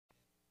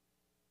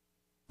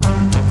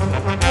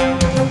L-I-S-I-N,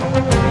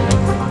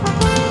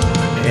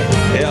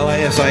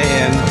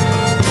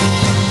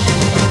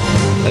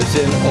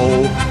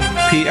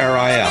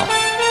 L-I-S-N-O-P-R-I-L.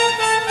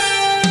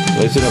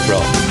 Lisinopril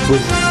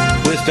with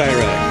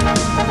diuretic.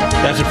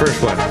 That's the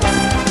first one.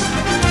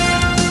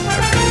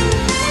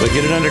 But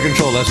get it under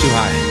control. That's too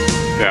high.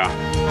 Yeah.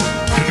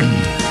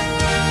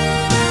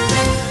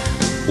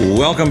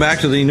 Welcome back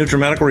to the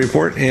NutriMedical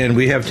Report, and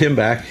we have Tim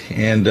back.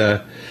 And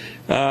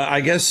I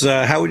guess,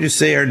 how would you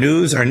say our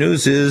news? Our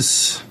news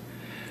is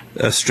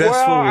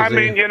stressful. Well, I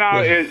mean,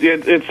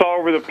 it's all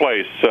over the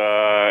place.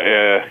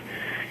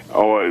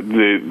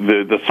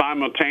 The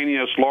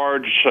simultaneous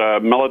large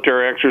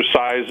military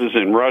exercises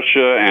in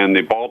Russia and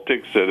the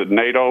Baltics at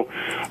NATO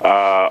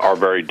are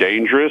very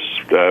dangerous.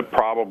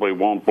 Probably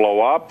won't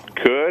blow up.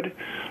 Could.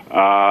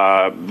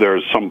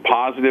 There's some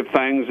positive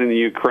things in the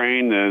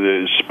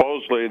Ukraine.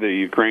 Supposedly, the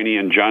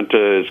Ukrainian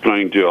junta is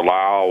going to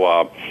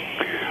allow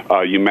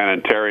a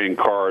humanitarian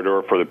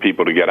corridor for the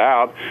people to get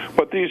out.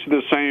 But these are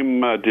the same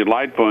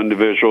delightful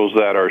individuals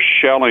that are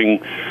shelling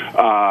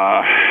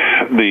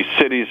the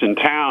cities and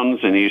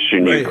towns in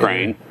eastern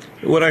Ukraine.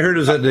 What I heard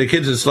is that the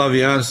kids in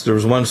Slavyansk, there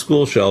was one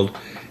school shelled,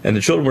 and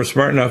the children were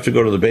smart enough to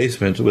go to the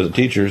basement with the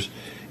teachers,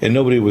 and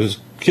nobody was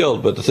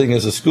killed. But the thing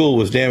is, the school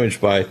was damaged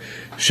by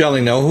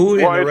shelling. Now, who?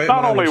 Well, it's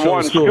not only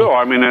one school.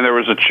 I mean, there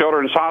was a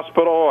children's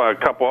hospital, a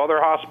couple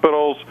other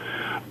hospitals.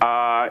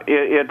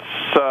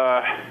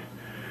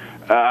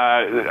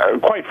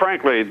 Quite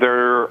frankly,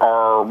 there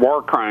are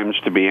war crimes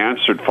to be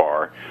answered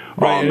for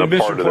on the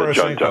part of the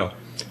junta.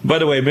 By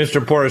the way,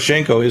 Mr.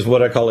 Poroshenko is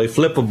what I call a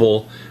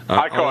flippable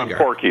I call oligarch. him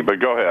Porky, but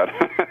go ahead.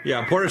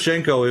 Yeah,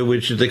 Poroshenko,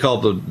 which they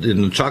call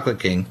the Chocolate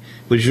King,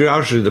 which is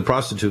actually the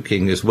prostitute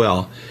king as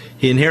well.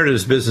 He inherited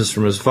his business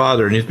from his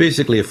father, and he's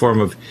basically a form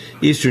of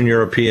Eastern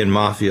European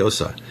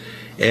mafiosa.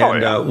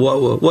 And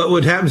what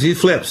would happen is he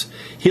flips.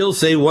 He'll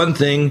say one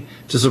thing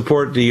to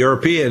support the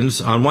Europeans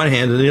on one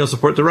hand, and then he'll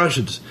support the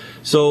Russians.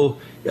 So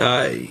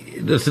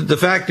the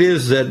fact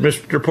is that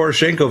Mr.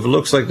 Poroshenko, if it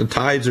looks like the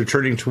tides are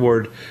turning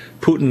toward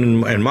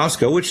Putin and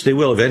Moscow, which they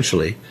will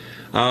eventually,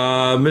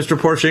 Mr.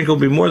 Poroshenko will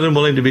be more than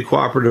willing to be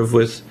cooperative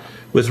with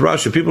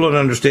Russia. People don't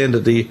understand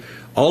that the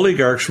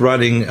oligarchs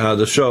running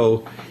the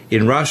show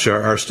in Russia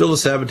are still the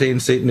Sabbatean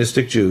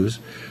Satanistic Jews,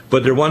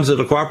 but they're ones that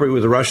will cooperate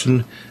with the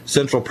Russian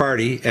Central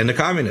Party and the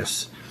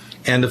communists.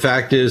 And the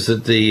fact is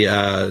that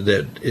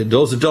that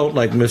those that don't,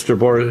 like Mr.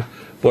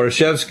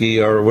 Borishevsky,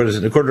 or what is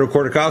it,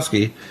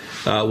 Khodorkovsky,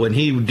 when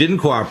he didn't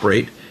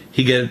cooperate,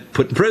 he get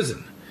put in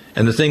prison.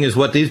 And the thing is,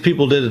 what these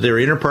people did, they were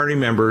inter-party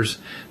members.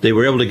 They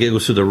were able to go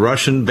through the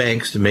Russian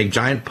banks to make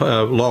giant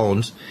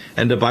loans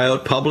and to buy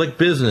out public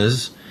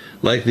business,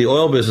 like the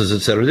oil business,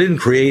 etc. They didn't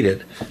create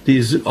it.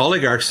 These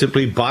oligarchs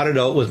simply bought it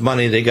out with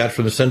money they got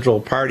from the Central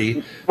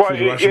Party. Well, through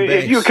the Russian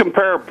banks. If you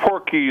compare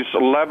Porky's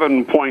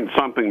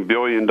 11-point-something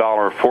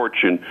billion-dollar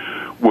fortune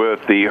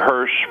with the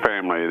Hershey's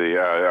family,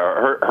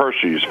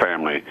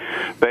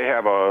 they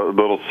have a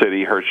little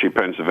city, Hershey,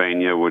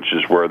 Pennsylvania, which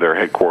is where their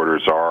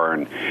headquarters are,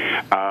 and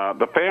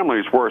the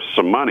family's worth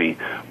some money,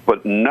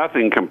 but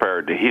nothing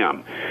compared to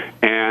him.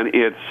 And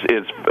it's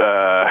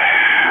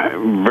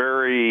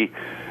very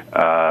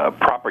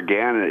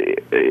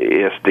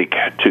propagandistic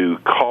to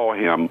call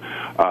him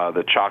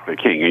the Chocolate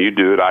King. And you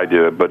do it, I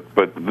do it, but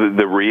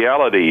the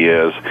reality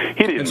is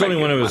he didn't make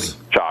any money.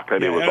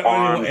 Chocolate. It was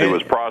arms. It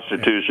was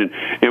prostitution.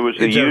 It was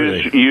the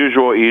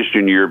usual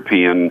Eastern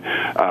European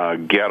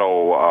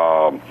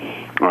ghetto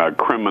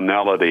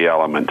criminality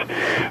element.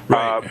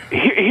 Right.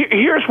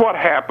 Here's what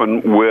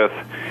happened with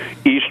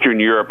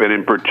Eastern Europe, and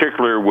in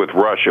particular with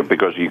Russia,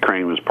 because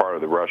Ukraine was part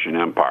of the Russian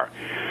Empire.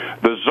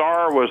 The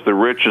Tsar was the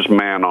richest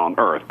man on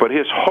earth, but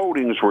his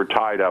holdings were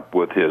tied up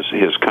with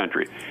his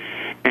country.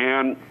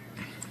 And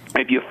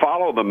if you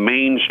follow the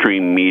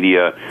mainstream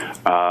media,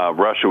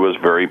 Russia was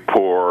very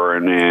poor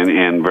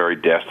and very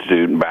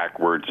destitute and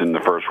backwards in the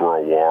First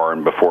World War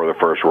and before the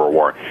First World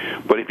War.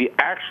 But if you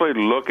actually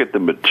look at the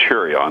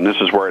material, and this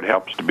is where it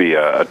helps to be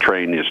a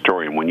trained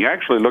historian, when you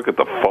actually look at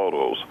the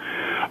photos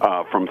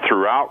from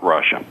throughout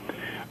Russia,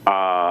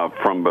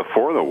 from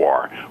before the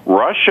war,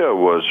 Russia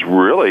was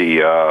really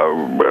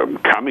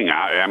coming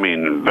out. I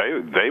mean,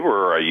 they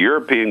were a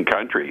European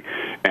country,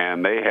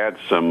 and they had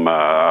some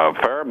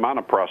fair amount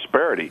of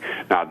prosperity.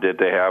 Now, did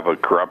they have a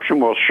corruption?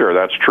 Well, sure,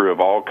 that's true of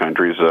all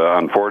countries.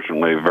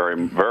 Unfortunately, very,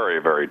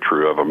 very, very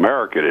true of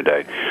America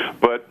today.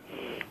 But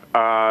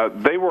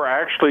they were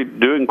actually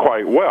doing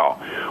quite well.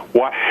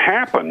 What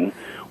happened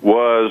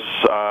was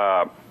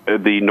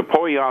the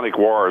Napoleonic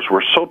Wars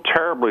were so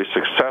terribly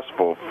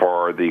successful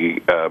for the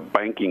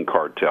banking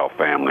cartel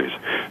families.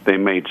 They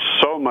made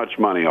so much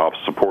money off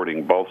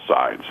supporting both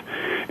sides.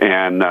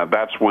 And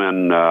that's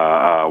when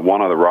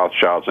one of the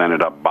Rothschilds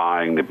ended up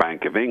buying the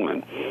Bank of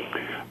England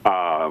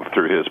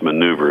through his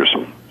maneuvers.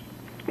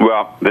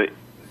 Well,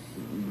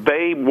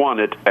 they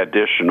wanted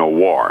additional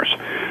wars.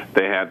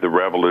 They had the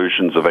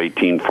revolutions of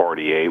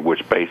 1848,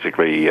 which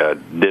basically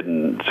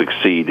didn't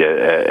succeed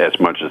as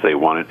much as they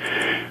wanted.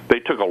 They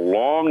took a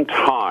long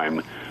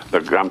time,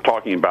 I'm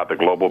talking about the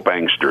global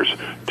banksters,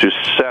 to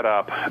set set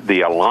up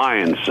the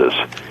alliances.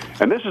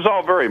 And this is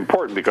all very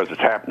important because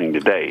it's happening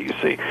today, you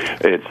see.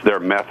 It's their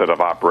method of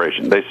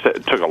operation.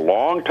 It took a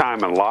long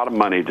time and a lot of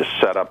money to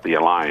set up the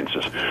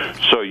alliances.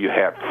 So you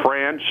have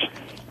France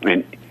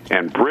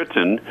and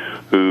Britain,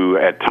 who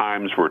at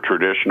times were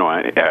traditional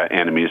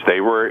enemies.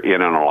 They were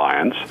in an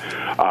alliance,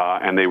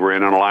 and they were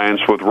in an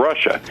alliance with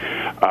Russia.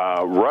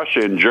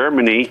 Russia and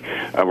Germany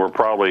were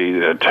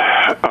probably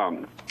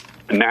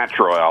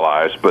natural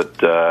allies, but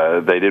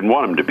they didn't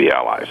want them to be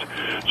allies.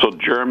 So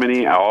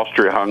Germany,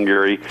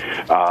 Austria-Hungary,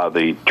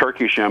 the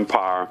Turkish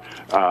Empire,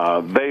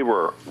 they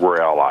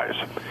were allies.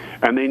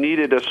 And they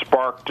needed a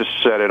spark to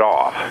set it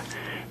off.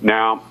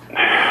 Now,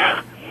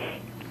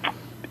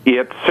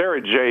 at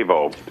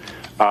Sarajevo,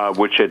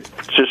 which had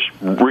just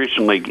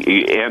recently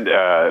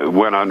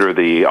went under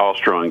the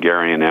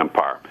Austro-Hungarian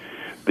Empire,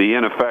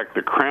 in effect,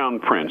 the crown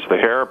prince, the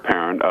heir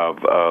apparent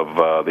of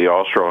the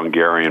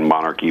Austro-Hungarian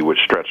monarchy, which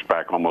stretched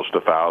back almost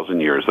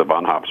 1,000 years, the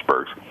von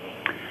Habsburgs,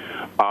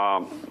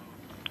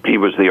 he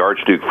was the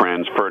Archduke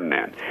Franz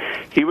Ferdinand.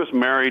 He was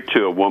married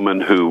to a woman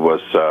who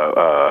was,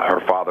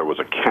 her father was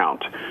a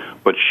count,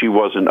 but she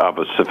wasn't of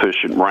a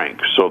sufficient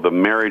rank. So the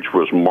marriage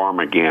was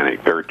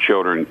mormogamic. Their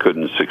children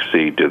couldn't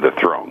succeed to the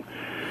throne.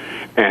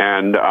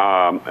 And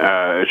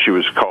she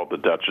was called the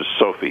Duchess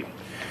Sophie.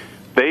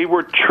 They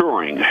were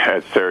touring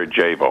at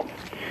Sarajevo,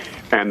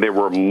 and there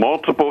were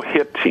multiple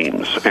hit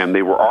teams, and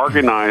they were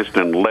organized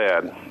and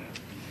led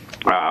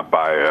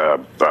by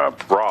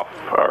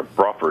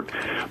Broford,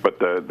 but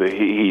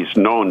he's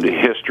known to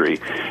history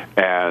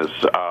as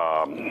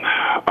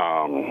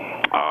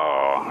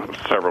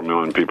several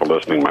million people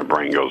listening. My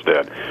brain goes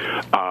dead.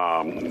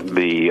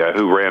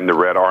 Who ran the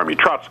Red Army?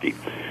 Trotsky.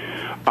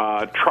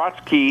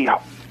 Trotsky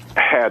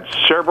had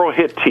several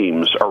hit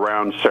teams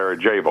around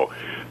Sarajevo.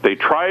 They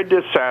tried to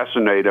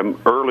assassinate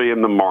him early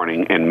in the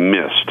morning and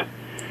missed,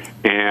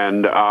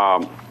 and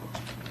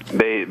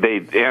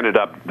they ended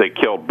up, they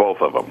killed both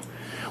of them.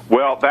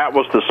 Well, that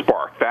was the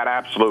spark. That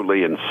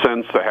absolutely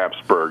incensed the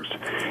Habsburgs,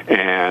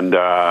 and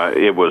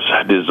it was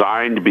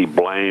designed to be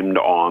blamed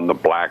on the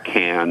Black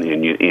Hand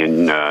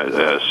in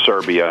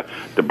Serbia,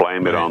 to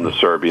blame it on the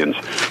Serbians.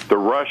 The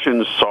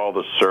Russians saw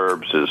the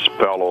Serbs as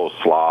fellow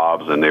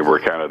Slavs, and they were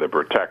kind of the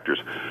protectors.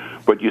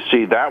 But you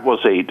see, that was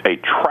a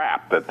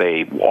trap that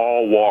they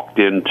all walked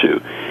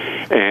into.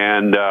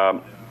 And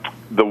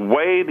the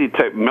way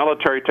the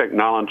military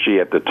technology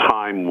at the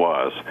time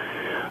was,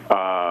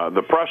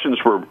 the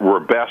Prussians were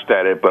best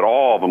at it, but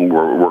all of them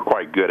were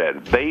quite good at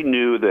it. They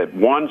knew that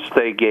once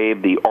they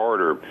gave the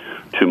order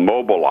to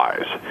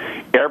mobilize,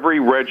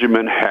 every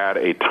regiment had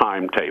a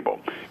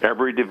timetable.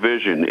 Every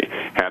division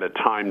had a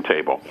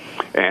timetable.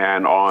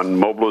 And on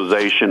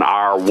mobilization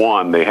hour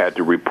 1, they had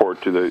to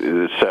report to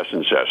the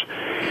session session.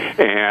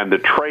 And the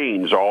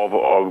trains all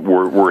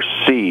were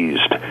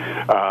seized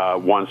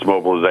once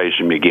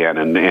mobilization began.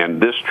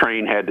 And this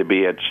train had to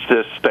be at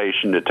this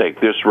station to take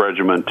this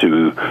regiment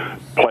to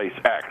place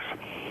X.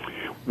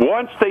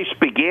 Once they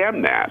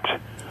began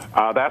that,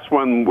 that's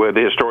when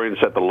the historians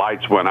said the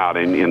lights went out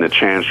in the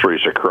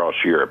chancelleries across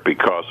Europe,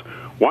 because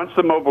once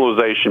the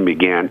mobilization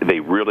began, they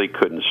really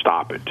couldn't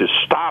stop it. To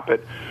stop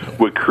it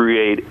would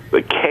create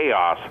the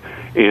chaos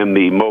in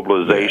the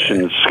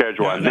mobilization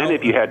schedule, and then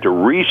if you had to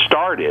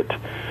restart it,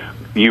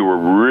 you were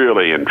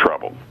really in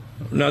trouble.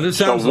 No, this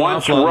sounds an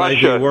awful lot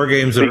like the war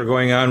games that are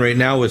going on right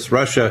now with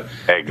Russia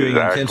doing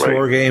intense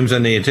war games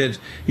and the intense.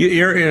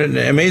 You're an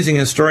amazing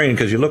historian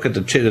because you look at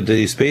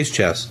the space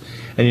chess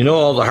and you know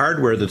all the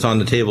hardware that's on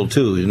the table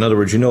too. In other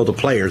words, you know the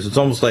players. It's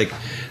almost like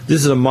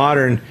this is a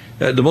modern.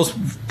 The most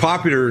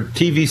popular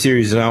TV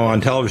series now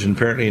on television,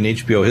 apparently in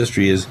HBO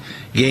history, is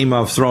Game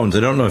of Thrones. I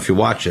don't know if you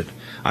watch it.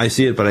 I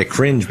see it, but I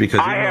cringe because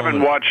I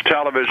haven't watched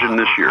television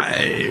this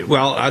year.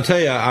 Well, I'll tell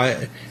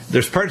you,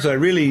 there's parts I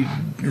really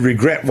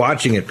regret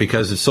watching it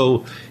because it's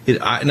so.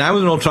 And I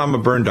was an old trauma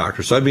burn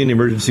doctor, so I'd be in the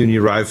emergency when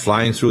you arrive,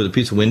 flying through with a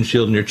piece of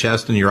windshield in your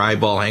chest and your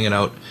eyeball hanging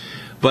out.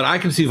 But I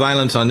can see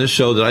violence on this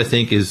show that I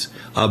think is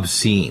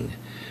obscene.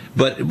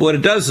 But what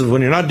it does is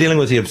when you're not dealing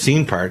with the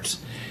obscene parts,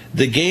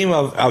 the game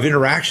of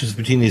interactions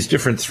between these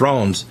different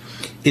thrones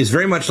is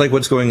very much like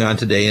what's going on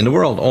today in the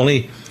world.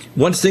 Only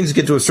once things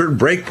get to a certain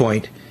break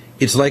point,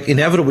 it's like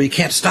inevitable, you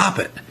can't stop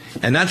it.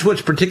 And that's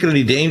what's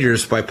particularly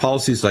dangerous by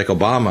policies like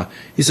Obama.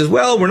 He says,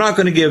 well, we're not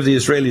going to give the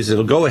Israelis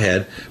a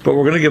go-ahead, but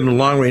we're going to give them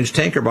long-range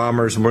tanker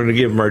bombers, and we're going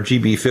to give them our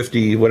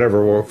GB-50, whatever,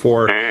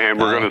 and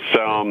we're going to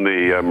sell them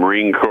the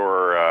Marine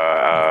Corps,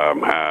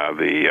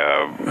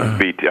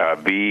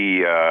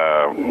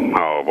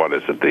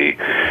 the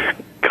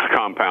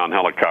compound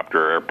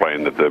helicopter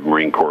airplane that the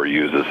Marine Corps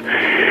uses.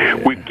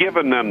 We've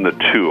given them the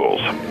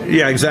tools.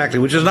 Yeah, exactly,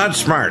 which is not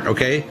smart,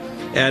 okay?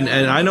 And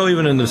I know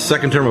even in the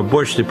second term of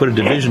Bush, they put a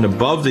division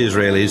above the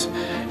Israelis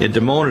in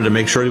Dimona to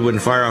make sure they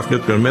wouldn't fire off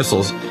nuclear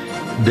missiles.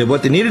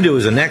 What they need to do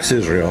is annex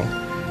Israel,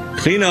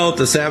 clean out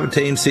the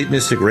Sabbatean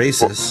Satanistic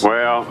racists.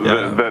 Well,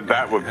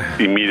 that would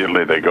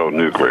immediately they go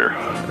nuclear.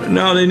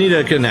 No, they need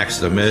to annex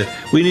them.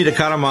 We need to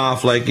cut them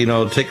off, like,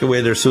 take away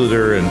their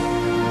soother and,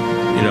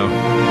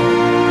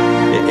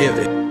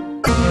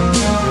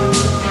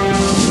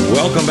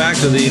 Welcome back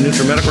to the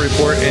NutriMedical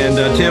Report. And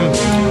Tim,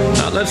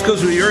 let's go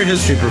through your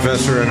history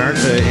professor and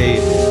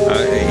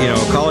a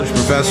college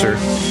professor,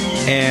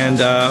 and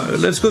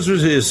let's go through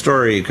his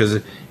story,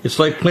 because it's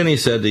like Pliny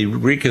said, the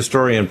Greek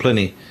historian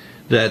Pliny,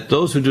 that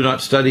those who do not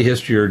study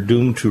history are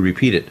doomed to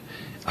repeat it.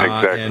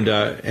 Exactly.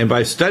 And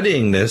by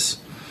studying this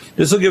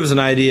will give us an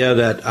idea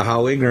that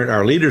how ignorant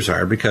our leaders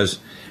are, because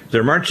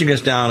they're marching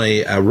us down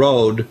a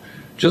road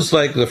just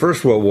like the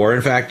First World War.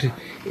 In fact,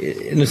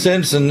 in a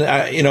sense, and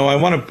I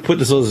want to put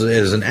this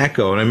as an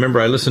echo. And I remember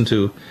I listened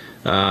to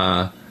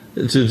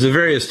the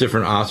various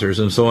different authors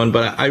and so on,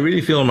 but I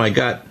really feel in my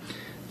gut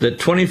that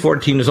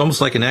 2014 is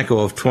almost like an echo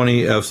of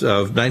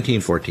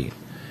 1914.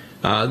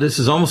 This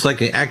is almost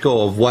like an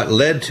echo of what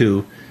led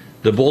to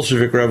the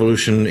Bolshevik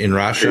Revolution in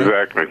Russia.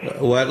 Exactly.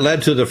 What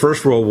led to the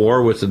First World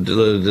War with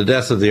the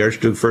death of the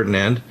Archduke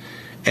Ferdinand,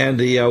 and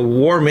the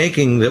war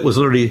making that was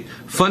literally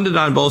funded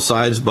on both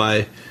sides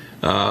by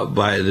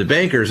the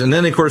bankers. And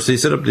then, of course, they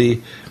set up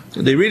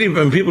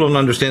and people don't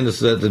understand this,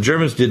 that the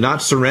Germans did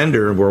not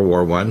surrender in World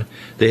War I.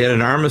 They had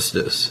an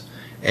armistice.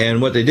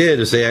 And what they did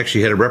is they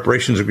actually had a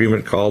reparations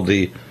agreement called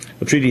the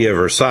Treaty of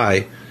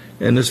Versailles.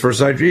 And this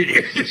Versailles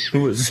Treaty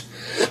was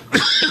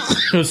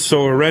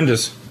so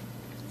horrendous.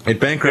 It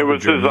bankrupted It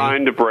was Germany.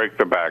 Designed to break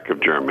the back of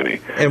Germany.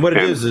 And what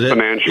it is that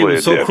financially it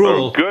was so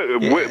cruel.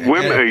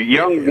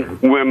 Young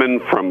women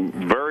from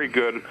very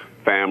good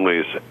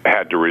families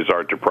had to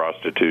resort to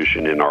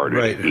prostitution in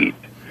order to eat.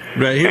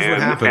 Right. Here's what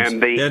happens.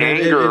 And the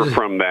anger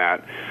from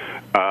that,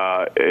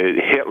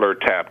 Hitler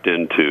tapped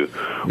into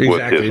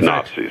with his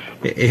Nazis.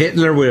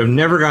 Hitler would have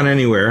never gone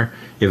anywhere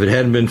if it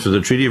hadn't been for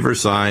the Treaty of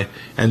Versailles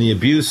and the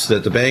abuse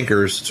that the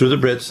bankers, through the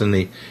Brits and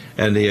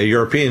the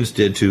Europeans,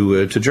 did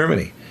to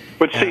Germany.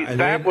 But see,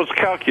 that was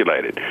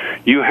calculated.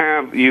 You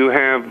have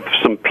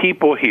some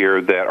people here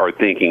that are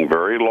thinking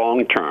very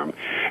long term,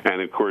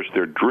 and of course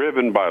they're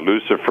driven by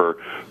Lucifer,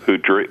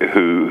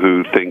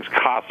 who thinks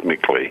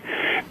cosmically.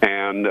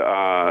 And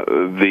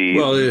the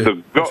goal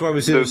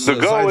is to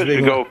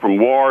go from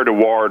war to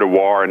war to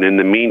war, and in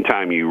the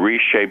meantime you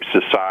reshape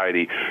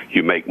society.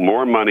 You make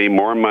more money,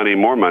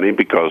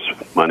 because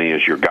money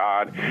is your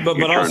god. But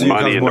you also turn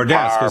money more into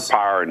death,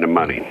 power into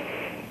money.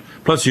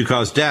 Plus, you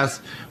cause death,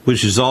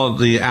 which is all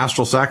the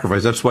astral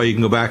sacrifice. That's why you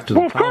can go back to the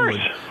Talmud. Of course.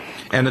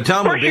 And the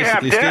Talmud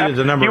basically stated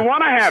the number. You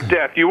want to have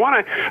death. You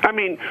want to. I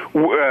mean,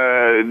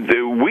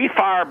 we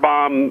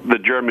firebomb the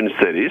German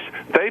cities.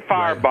 They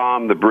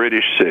firebomb the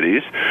British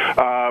cities.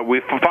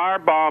 We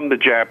firebomb the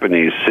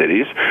Japanese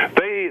cities.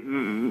 They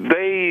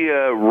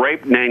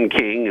raped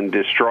Nanking and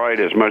destroyed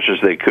as much as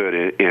they could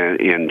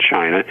in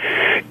China.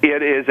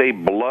 It is a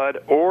blood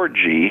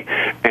orgy,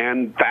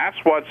 and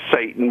that's what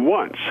Satan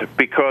wants,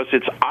 because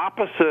it's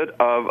opposite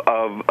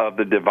of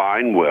the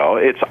divine will.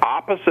 It's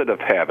opposite of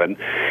heaven.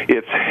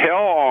 It's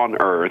hell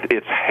on earth.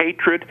 It's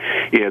hatred.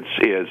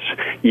 It's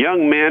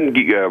young men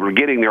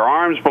getting their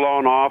arms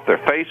blown off, their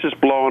faces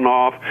blown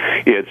off.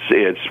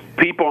 It's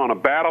people on a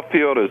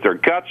battlefield as their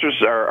guts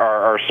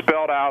are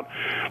spelled out,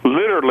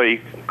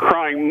 literally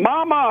crying,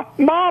 "Mama,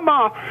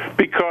 Mama,"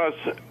 because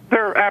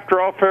they're, after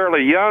all,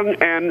 fairly young,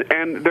 and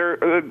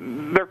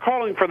they're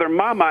calling for their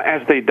mama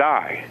as they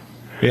die.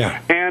 Yeah,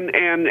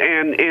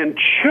 and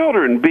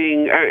children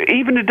being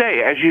even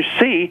today, as you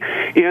see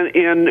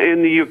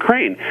in the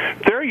Ukraine,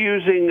 they're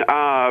using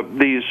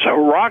these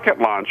rocket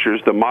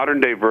launchers, the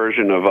modern day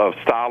version of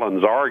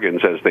Stalin's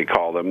organs, as they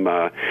call them,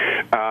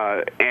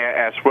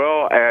 as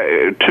well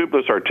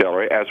tubeless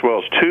artillery, as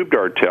well as tubed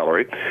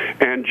artillery,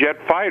 and jet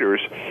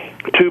fighters,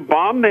 to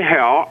bomb the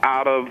hell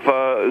out of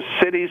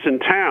cities and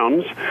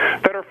towns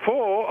that are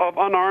full of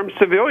unarmed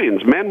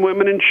civilians, men,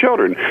 women, and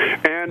children.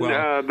 And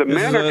the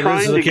men are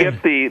trying to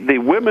get the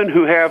women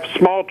who have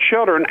small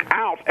children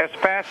out as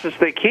fast as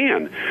they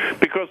can,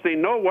 because they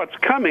know what's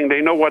coming,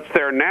 they know what's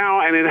there now,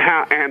 and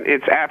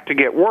it's apt to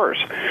get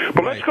worse.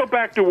 But let's go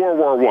back to World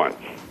War I.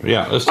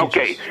 Yeah.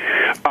 Okay.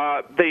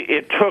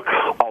 It took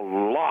a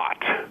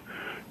lot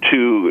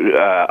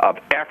of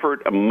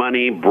effort,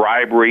 money,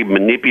 bribery,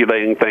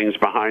 manipulating things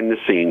behind the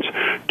scenes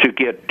to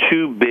get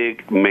two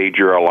big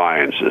major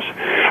alliances.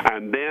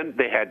 And then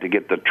they had to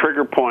get the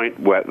trigger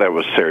point, that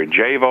was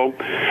Sarajevo.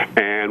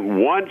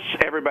 And once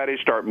everybody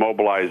started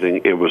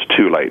mobilizing, it was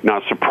too late.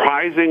 Now,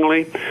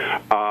 surprisingly,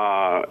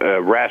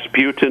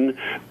 Rasputin,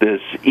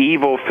 this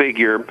evil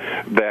figure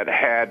that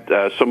had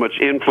so much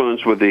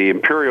influence with the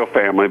imperial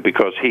family,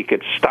 because he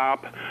could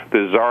stop the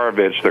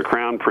Tsarevich, the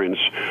crown prince,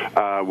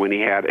 when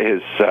he had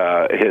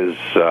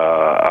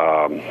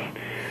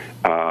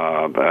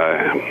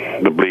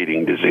the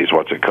bleeding disease.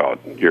 What's it called?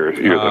 You're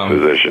the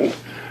physician.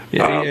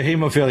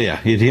 Hemophilia.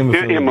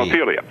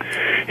 Hemophilia.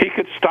 He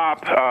could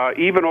stop,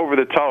 even over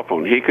the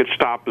telephone, he could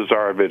stop the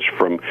Tsarevich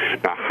from...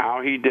 Now,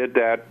 how he did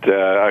that,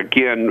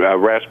 again,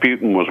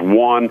 Rasputin was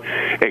one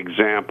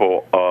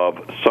example of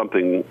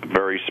something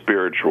very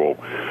spiritual.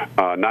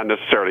 Not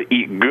necessarily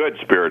good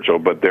spiritual,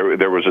 but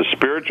there was a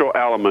spiritual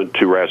element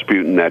to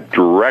Rasputin that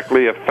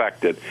directly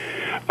affected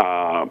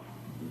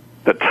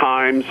the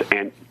times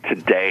and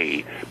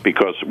today,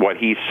 because what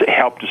he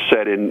helped to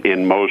set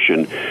in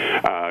motion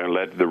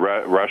led to the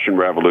Russian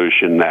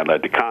Revolution, that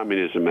led to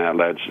communism,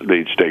 that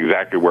leads to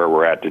exactly where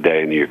we're at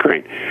today in the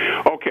Ukraine.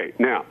 Okay,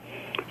 now,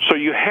 so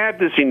you had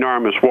this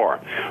enormous war.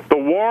 The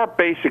war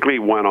basically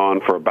went on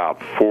for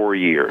about 4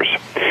 years.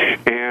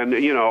 And,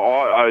 you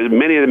know,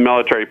 many of the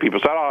military people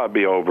said, oh, it'll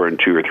be over in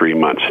 2 or 3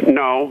 months.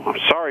 No, I'm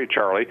sorry,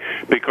 Charlie,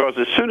 because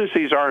as soon as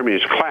these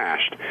armies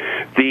clashed,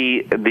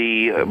 the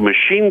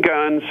machine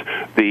guns,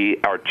 the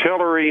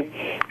artillery,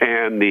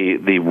 and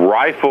the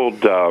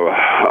rifled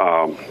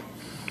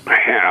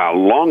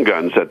long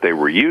guns that they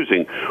were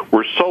using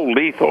were so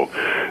lethal.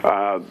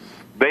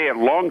 They had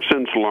long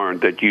since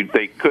learned that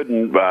they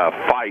couldn't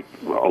fight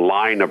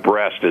line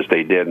abreast as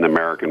they did in the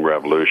American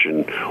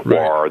Revolution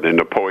War or the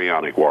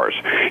Napoleonic Wars.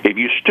 If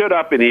you stood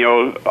up in the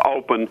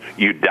open,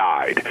 you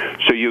died.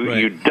 So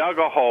you dug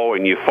a hole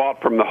and you fought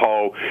from the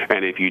hole,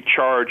 and if you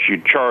charged,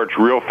 you'd charge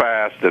real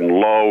fast and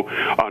low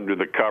under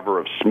the cover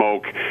of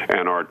smoke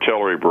and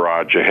artillery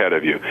barrage ahead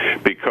of you,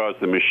 because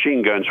the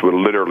machine guns would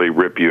literally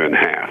rip you in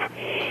half.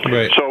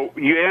 Right. So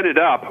you ended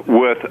up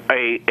with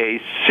a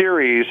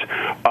series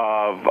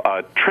of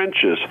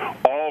trenches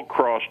all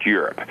across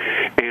Europe,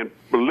 and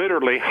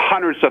literally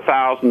hundreds of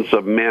thousands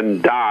of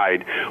men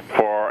died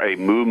for a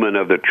movement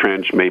of the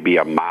trench maybe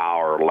a mile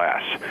or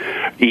less.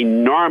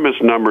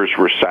 Enormous numbers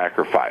were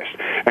sacrificed,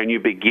 and you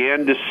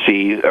began to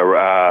see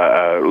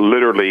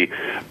literally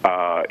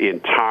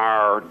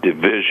entire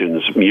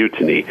divisions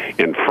mutiny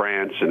in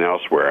France and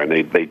elsewhere, and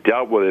they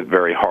dealt with it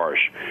very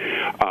harsh.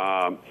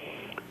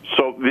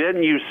 So then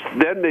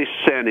they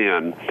sent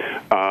in,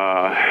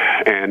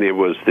 and it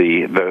was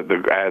the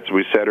as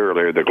we said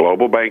earlier, the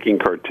global banking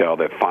cartel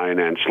that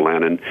financed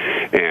Lenin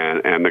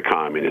and the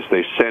communists.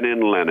 They sent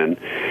in Lenin,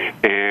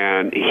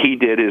 and he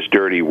did his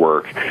dirty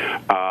work.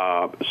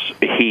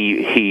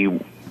 He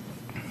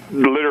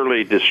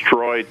literally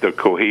destroyed the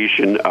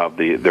cohesion of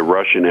the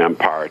Russian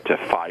Empire to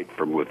fight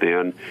from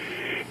within.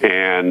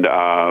 And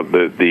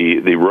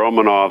the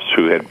Romanovs,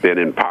 who had been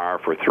in power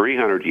for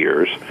 300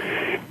 years,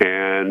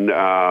 and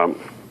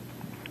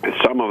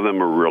some of them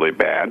were really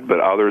bad, but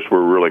others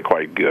were really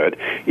quite good.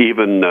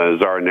 Even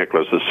Tsar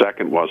Nicholas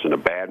II wasn't a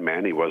bad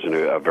man. He wasn't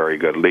a very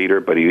good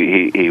leader, but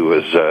he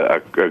was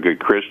a good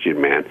Christian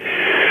man.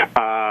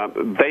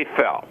 They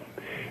fell.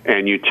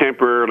 And you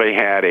temporarily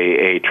had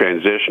a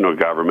transitional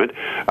government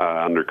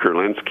under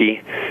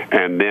Kerensky,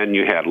 and then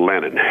you had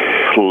Lenin.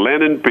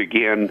 Lenin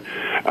began,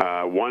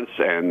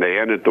 and they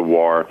ended the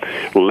war,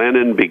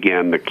 Lenin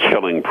began the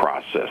killing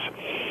process.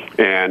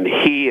 And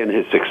he and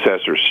his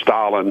successor,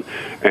 Stalin,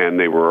 and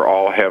they were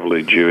all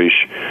heavily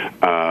Jewish,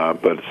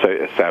 but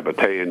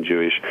Sabbatean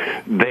Jewish,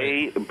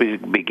 they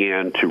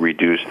began to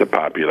reduce the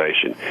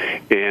population.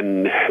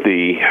 In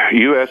the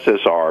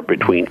USSR,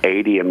 between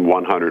 80 and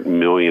 100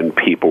 million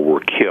people were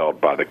killed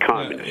by the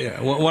communists.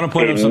 I want to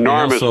point out something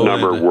enormous else.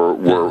 number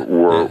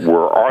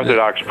were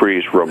Orthodox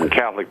priests, Roman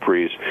Catholic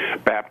priests,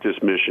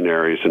 Baptist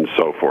missionaries, and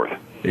so forth.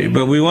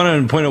 But we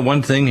want to point out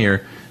one thing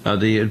here.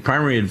 The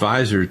primary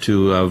advisor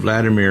to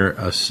Vladimir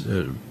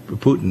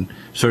Putin,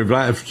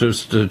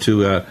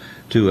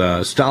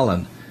 to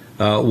Stalin,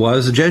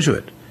 was a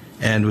Jesuit.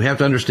 And we have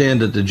to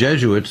understand that the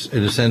Jesuits,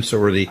 in a sense,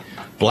 were the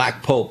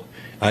black pope.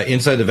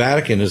 Inside the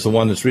Vatican is the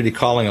one that's really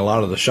calling a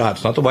lot of the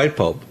shots, not the white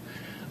pope.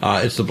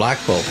 It's the black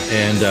pope.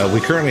 And we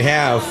currently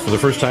have, for the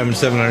first time in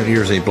 700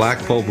 years, a black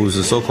pope who's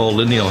a so-called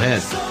lineal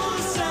head.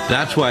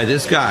 That's why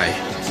this guy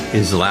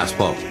is the last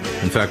pope.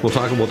 In fact, we'll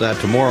talk about that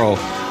tomorrow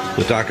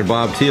with Dr.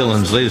 Bob Thiel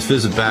and his latest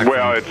visit back.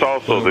 Well, it's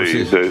also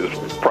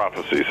the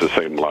prophecies, the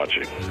same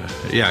logic.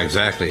 Yeah,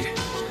 exactly.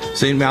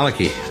 Saint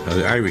Malachi,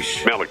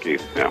 Irish. Malachi,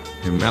 yeah.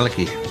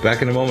 Malachi.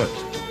 Back in a moment.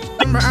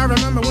 I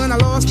remember when I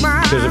lost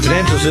my because the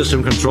financial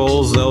system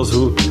controls those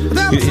who.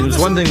 It's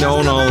one thing to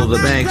own all of the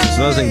banks. It's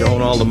another thing to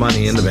own all the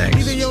money in the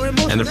banks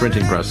and the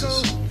printing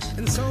presses.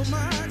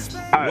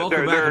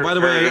 Welcome back. By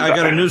the way, I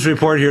got a news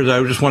report here that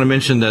I just want to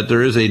mention that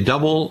there is a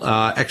double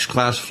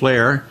X-class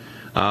flare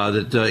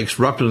that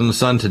erupted in the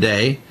sun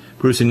today,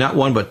 producing not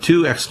one but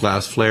two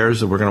X-class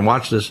flares. And we're going to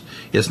watch this.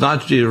 It's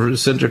not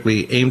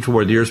geocentrically aimed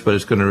toward the Earth, but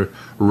it's going to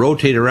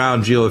rotate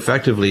around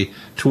geo-effectively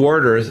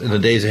toward Earth in the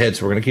days ahead.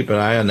 So we're going to keep an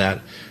eye on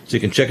that. So you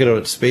can check it out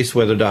at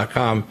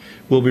spaceweather.com.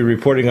 We'll be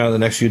reporting on it the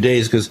next few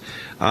days because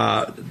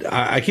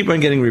I keep on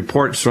getting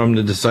reports from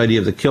the Society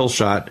of the Kill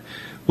Shot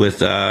with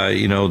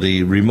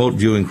the remote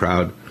viewing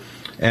crowd.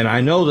 And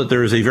I know that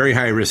there is a very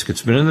high risk.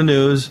 It's been in the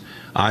news.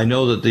 I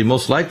know that the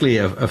most likely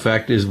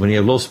effect is when you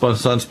have low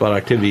sunspot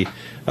activity,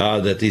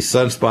 that these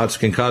sunspots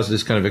can cause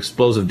this kind of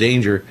explosive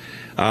danger.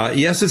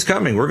 Yes, it's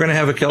coming. We're going to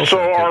have a kill shot. So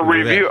are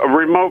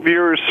remote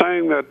viewers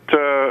saying that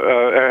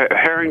a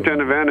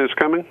Harrington event is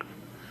coming?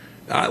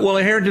 Well,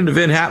 a Harrington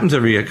event happens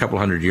every couple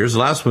hundred years. The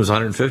last one was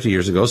 150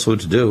 years ago, so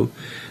it's due.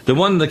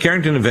 The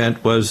Carrington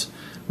event was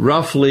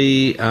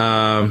roughly...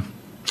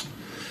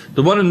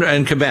 the one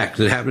in Quebec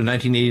that happened in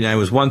 1989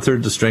 was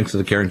one-third the strength of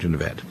the Carrington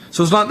event.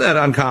 So it's not that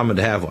uncommon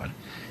to have one.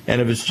 And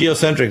if it's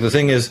geocentric, the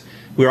thing is,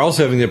 we're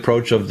also having the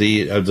approach of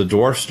the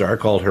dwarf star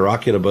called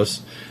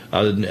Herculebus,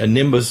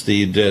 Nimbus,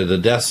 the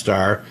Death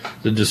Star,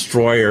 the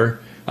Destroyer,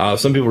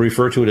 Some people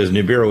refer to it as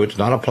Nibiru. It's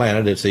not a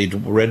planet. It's a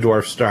red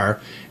dwarf star,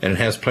 and it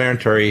has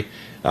planetary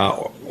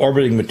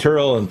orbiting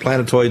material and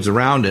planetoids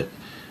around it.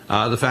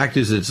 The fact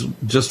is it's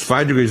just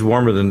 5 degrees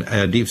warmer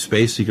than deep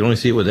space. You can only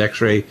see it with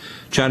X-ray,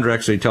 Chandra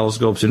X-ray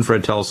telescopes,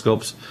 infrared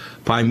telescopes,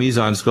 pi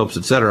meson scopes,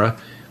 etc.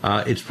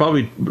 It's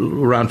probably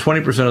around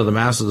 20% of the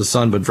mass of the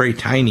sun, but very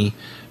tiny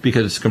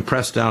because it's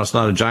compressed down. It's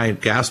not a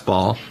giant gas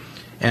ball.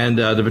 And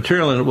the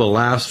material in it will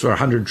last for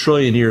 100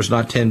 trillion years,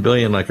 not 10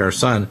 billion like our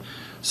sun.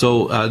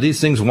 So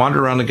these things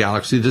wander around the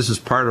galaxy. This is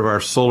part of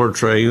our solar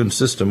triune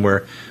system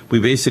where we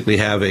basically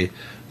have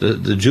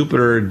the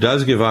Jupiter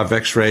does give off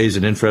X-rays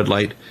and infrared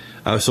light.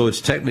 So it's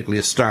technically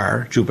a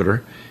star,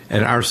 Jupiter,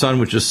 and our sun,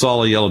 which is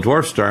Sol, a yellow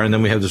dwarf star, and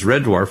then we have this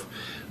red dwarf.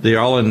 They're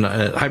all in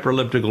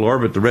hyperelliptical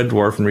orbit, the red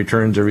dwarf, and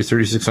returns every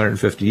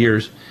 3,650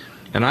 years.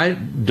 And I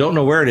don't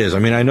know where it is. I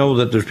mean, I know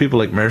that there's people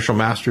like Marshall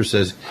Masters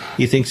says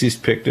he thinks he's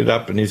picked it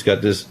up and he's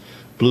got this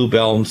blue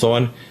bell and so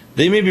on.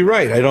 They may be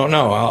right. I don't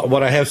know.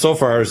 What I have so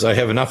far is I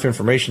have enough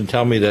information to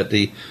tell me that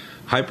the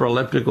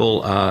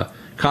hyperelliptical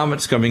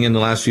comets coming in the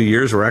last few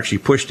years were actually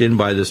pushed in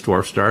by this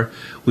dwarf star.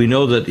 We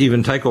know that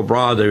even Tycho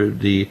Brahe,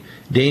 the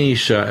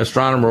Danish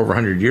astronomer over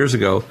 100 years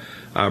ago,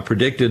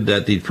 predicted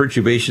that the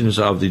perturbations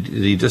of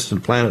the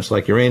distant planets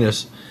like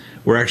Uranus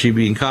were actually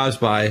being caused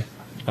by,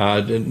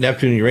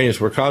 Neptune and Uranus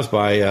were caused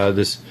by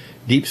this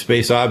deep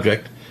space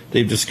object.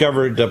 They've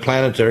discovered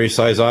planetary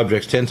size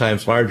objects 10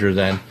 times larger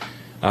than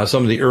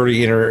some of the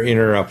early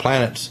inner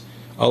planets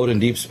out in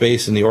deep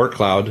space in the Oort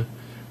cloud.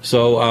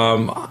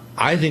 So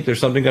I think there's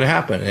something going to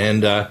happen,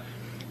 and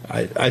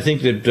I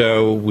think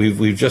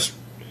that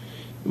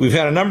we've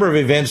had a number of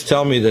events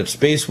tell me that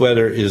space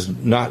weather is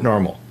not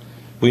normal.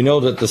 We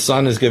know that the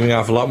sun is giving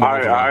off a lot more.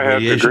 I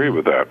have to agree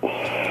with that.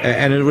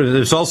 And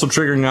it's also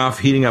triggering off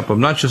heating up of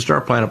not just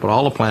our planet, but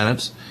all the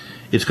planets.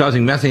 It's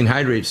causing methane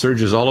hydrate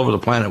surges all over the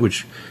planet,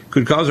 which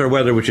could cause our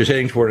weather, which is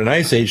heading toward an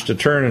ice age, to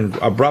turn and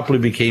abruptly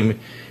become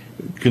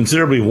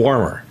considerably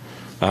warmer.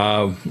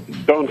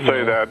 Don't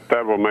say that.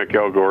 That will make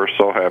Al Gore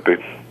so happy.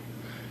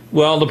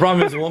 Well, the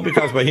problem is it won't be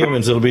caused by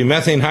humans. It'll be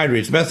methane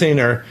hydrates.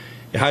 Methane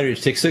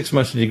hydrates take 6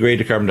 months to degrade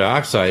to carbon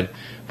dioxide,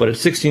 but it's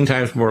 16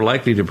 times more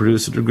likely to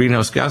produce a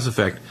greenhouse gas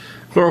effect.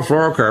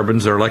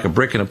 Chlorofluorocarbons are like a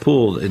brick in a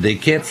pool. They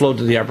can't float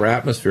to the upper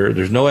atmosphere.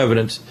 There's no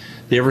evidence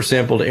they ever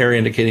sampled air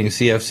indicating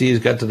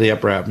CFCs got to the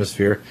upper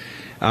atmosphere.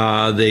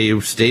 They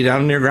stay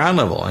down near ground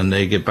level, and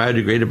they get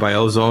biodegraded by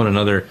ozone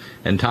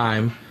and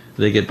time.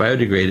 They get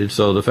biodegraded.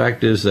 So the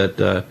fact is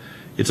that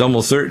it's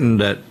almost certain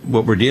that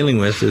what we're dealing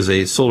with is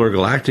a solar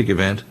galactic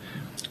event.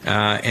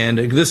 And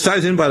this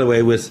ties in, by the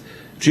way, with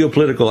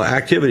geopolitical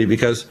activity,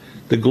 because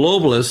the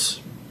globalists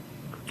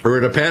are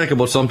in a panic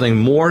about something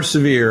more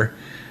severe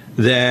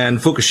than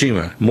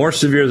Fukushima, more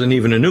severe than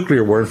even a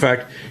nuclear war. In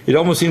fact, it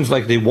almost seems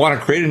like they want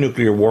to create a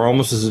nuclear war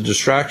almost as a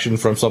distraction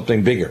from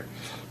something bigger.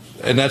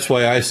 And that's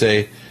why I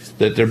say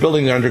that they're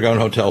building their underground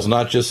hotels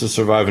not just to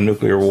survive a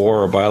nuclear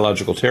war or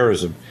biological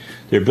terrorism.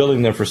 They're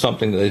building them for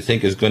something that they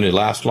think is going to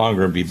last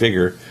longer and be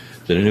bigger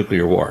than a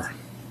nuclear war,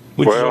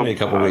 which is only a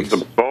couple of weeks.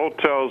 The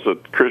hotels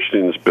that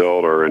Christians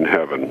build are in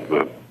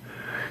heaven.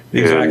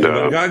 Exactly.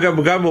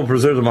 But God will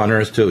preserve them on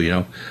earth, too, you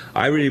know.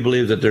 I really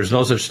believe that there's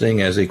no such thing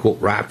as a,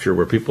 quote, rapture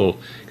where people...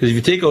 Because if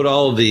you take out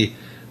all of the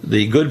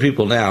good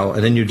people now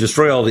and then you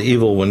destroy all the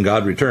evil when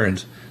God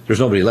returns, there's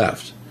nobody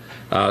left.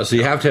 So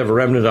you have to have a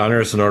remnant on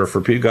earth in order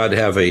for God to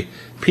have a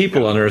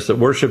people on earth that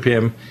worship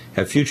him,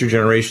 have future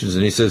generations,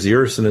 and he says the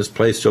earth and its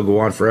place shall go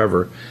on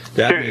forever.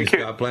 That means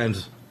God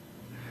plans...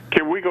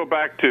 Can we go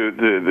back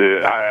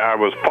to I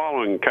was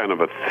following kind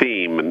of a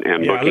theme and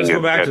looking at... let's go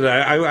back to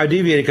that. I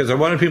deviated because I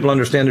wanted people to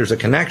understand there's a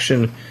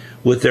connection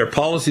with their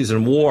policies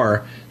in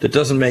war that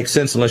doesn't make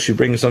sense unless you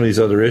bring some of these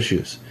other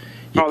issues.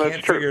 That's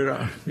true. Figure it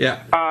out.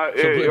 Yeah.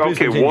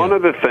 Okay, one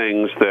of the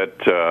things that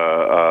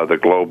the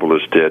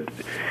globalists did,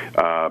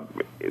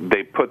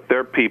 they put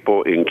their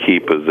people in key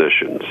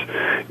positions.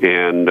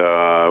 And...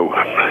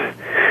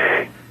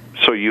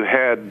 so you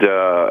had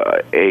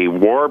a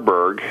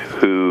Warburg,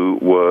 who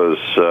was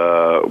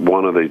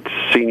one of the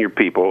senior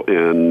people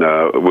in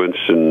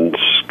Woodrow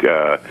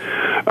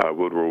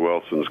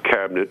Wilson's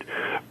cabinet,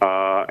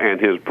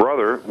 and his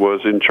brother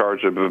was in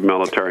charge of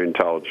military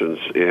intelligence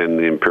in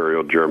the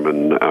Imperial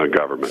German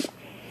government.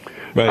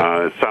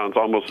 Right. It sounds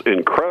almost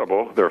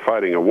incredible. They're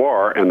fighting a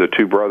war, and the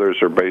two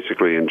brothers are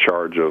basically in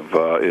charge of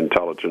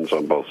intelligence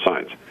on both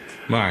sides.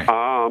 Right.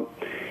 Hard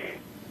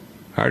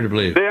to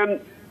believe.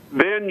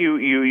 Then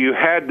you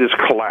had this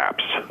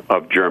collapse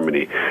of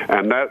Germany,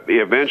 and that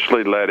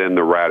eventually led in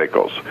the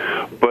radicals.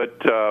 But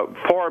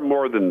far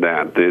more than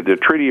that, the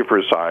Treaty of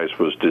Versailles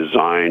was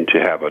designed to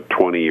have a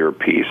 20-year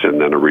peace and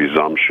then a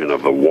resumption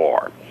of the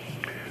war.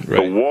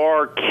 Right. The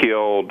war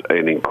killed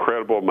an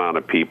incredible amount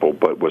of people,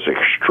 but was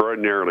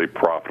extraordinarily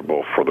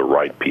profitable for the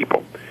right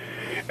people.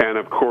 And,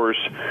 of course,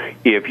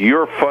 if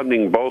you're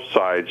funding both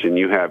sides and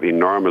you have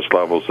enormous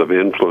levels of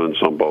influence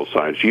on both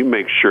sides, you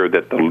make sure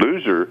that the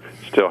loser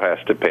still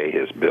has to pay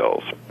his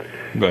bills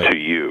to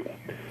you.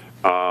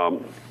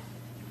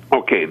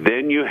 Okay,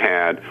 then you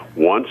had,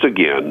 once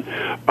again,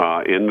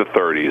 in the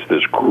 30s,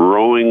 this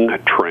growing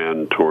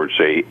trend towards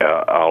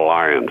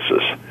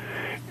alliances.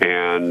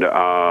 And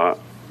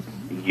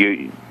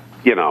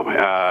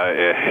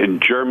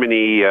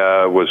Germany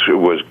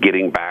was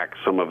getting back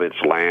some of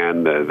its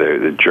land.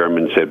 The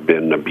Germans had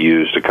been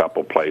abused a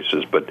couple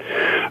places, but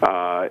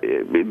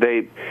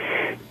they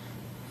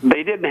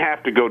didn't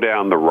have to go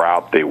down the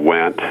route they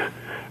went,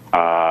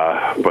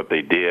 but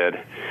they did.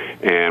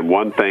 And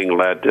one thing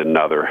led to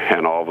another,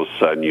 and all of a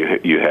sudden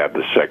you have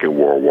the Second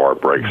World War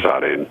breaks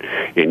out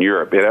in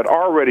Europe. It had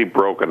already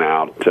broken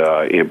out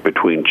in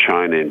between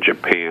China and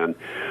Japan,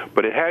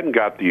 but it hadn't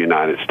got the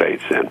United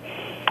States in.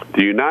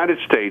 The United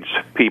States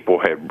people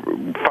had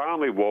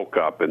finally woke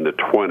up in the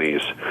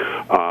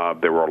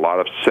 20s. There were a lot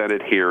of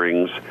Senate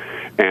hearings,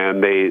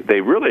 and they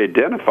really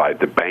identified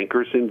the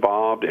bankers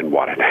involved and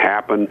what had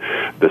happened,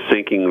 the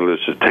sinking of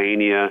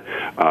Lusitania,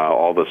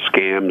 all the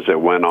scams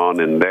that went on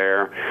in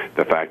there,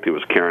 the fact it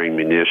was carrying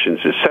munitions,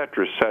 et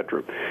cetera, et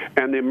cetera.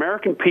 And the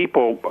American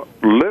people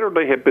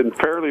literally had been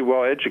fairly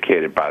well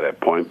educated by that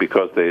point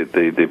because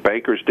the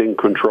bankers didn't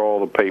control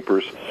the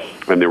papers,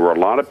 and there were a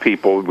lot of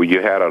people.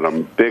 You had a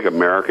big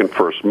American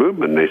First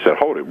Movement, and they said,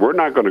 hold it, we're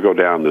not going to go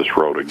down this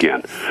road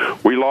again.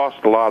 We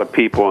lost a lot of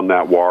people in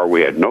that war.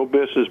 We had no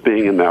business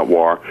being in that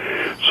war,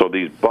 so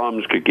these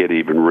bums could get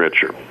even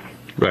richer.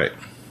 Right.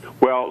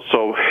 Well,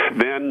 so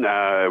then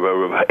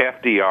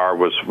FDR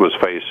was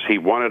faced. He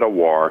wanted a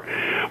war,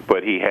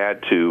 but he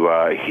had to.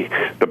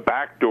 The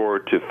back door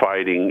to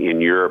fighting in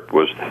Europe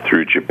was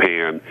through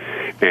Japan,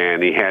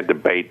 and he had to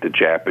bait the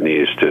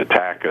Japanese to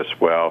attack us.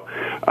 Well,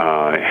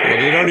 what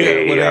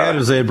they had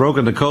is they had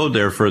broken the code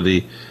there for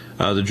the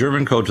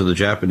German code to the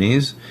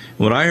Japanese.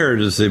 What I heard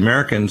is the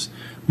Americans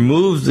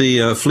moved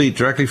the fleet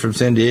directly from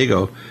San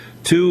Diego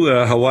to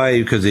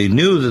Hawaii because they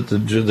knew that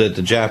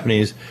the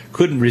Japanese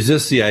couldn't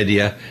resist the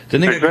idea.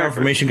 Then they got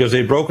confirmation because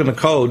they'd broken the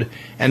code,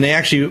 and they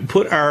actually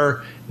put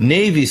our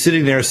Navy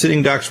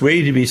sitting ducks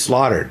ready to be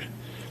slaughtered.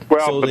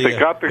 Well, so they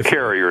got the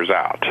carriers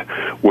out,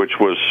 which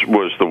was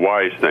the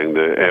wise thing.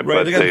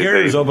 Right, they got the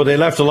carriers out, but they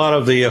left a lot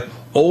of the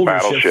older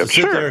battleships.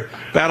 Sure.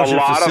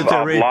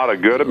 A lot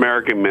of good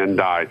American men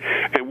died,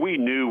 and we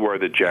knew where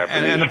the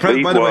Japanese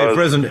fleet by the way,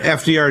 President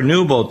FDR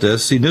knew about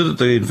this. He knew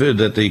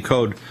that the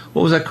code.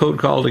 What was that code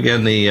called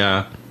again?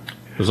 It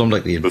was something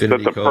like the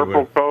Infinity Code. The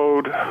Purple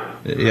Code.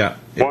 Yeah.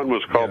 One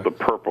was called the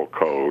Purple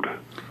Code.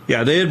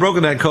 Yeah, they had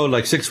broken that code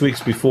like 6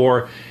 weeks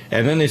before,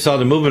 and then they saw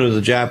the movement of the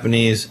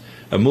Japanese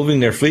moving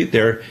their fleet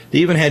there. They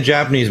even had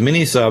Japanese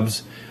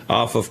mini-subs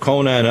off of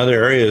Kona and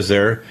other areas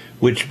there,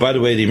 which, by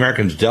the way, the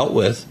Americans dealt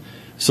with.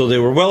 So they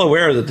were well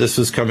aware that this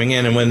was coming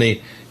in, and when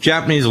the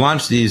Japanese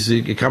launched these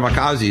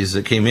kamikazes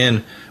that came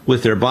in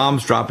with their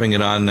bombs, dropping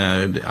it on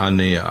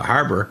the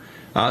harbor,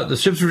 the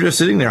ships were just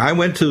sitting there. I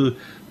went to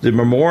the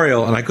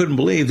memorial, and I couldn't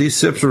believe these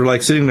ships were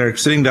like sitting there,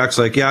 sitting ducks,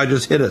 like, yeah,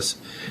 just hit us.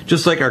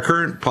 Just like our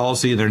current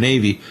policy in their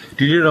Navy.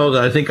 Did you know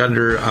that I think it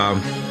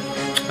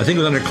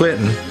was under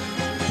Clinton,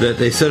 that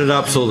they set it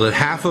up so that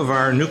half of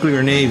our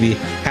nuclear Navy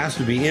has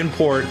to be in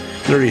port,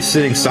 literally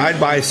sitting side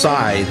by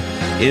side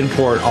in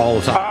port all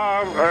the time?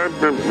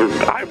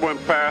 I went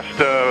past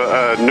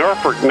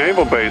Norfolk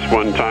Naval Base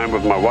one time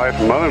with my wife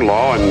and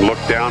mother-in-law and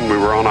looked down. We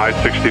were on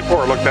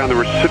I-64. Looked down. There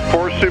were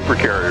 4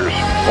 supercarriers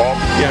all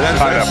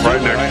tied up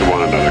right next to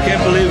one another. I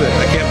can't believe it.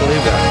 I can't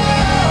believe that.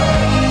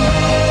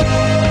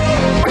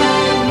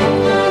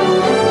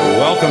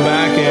 Welcome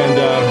back,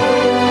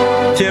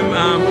 and Tim,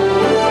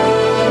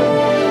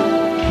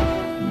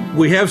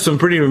 we have some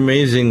pretty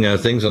amazing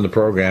things on the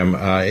program.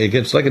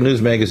 It's like a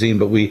news magazine,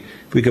 but we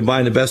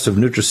combine the best of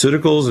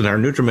nutraceuticals, and our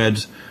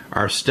NutriMeds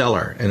are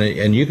stellar.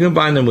 And you can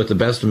combine them with the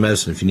best of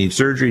medicine. If you need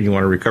surgery and you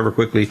want to recover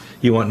quickly,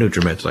 you want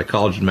NutriMeds, like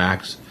Collagen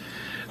Max.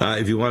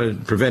 If you want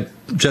to prevent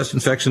chest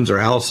infections, or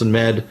Allison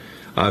Med.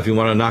 If you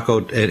want to knock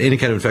out any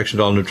kind of infection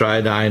at all,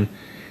 Nutriodine.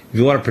 If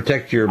you want to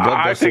protect your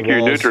blood vessel walls, I think your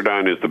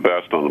Nutriodine is the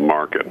best on the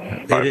market.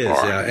 It is,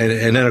 yeah.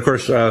 And then, of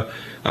course,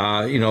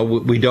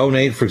 we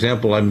donate. For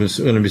example, I'm going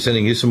to be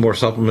sending you some more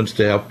supplements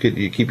to help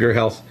keep your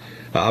health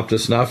up to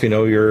snuff.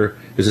 You're,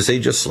 as I say,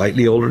 just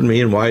slightly older than me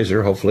and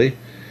wiser, hopefully.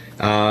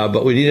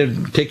 But we need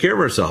to take care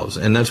of ourselves,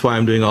 and that's why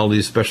I'm doing all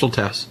these special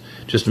tests,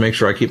 just to make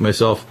sure I keep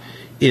myself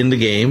in the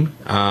game.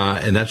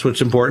 And that's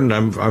what's important.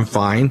 I'm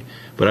fine.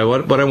 But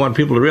what I want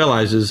people to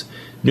realize is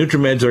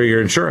NutriMeds are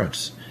your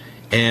insurance.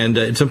 And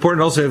it's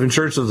important also to have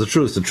insurance of the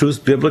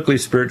truth biblically,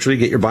 spiritually.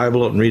 Get your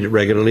Bible out and read it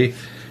regularly.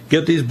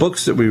 Get these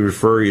books that we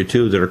refer you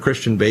to that are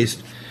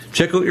Christian-based.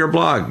 Check out your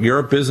blog,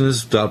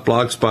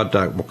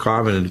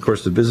 europebusiness.blogspot.com, and, of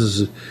course, the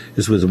business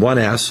is with one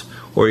S,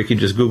 or you can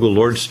just Google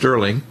Lord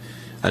Sterling.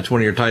 That's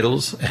one of your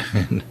titles.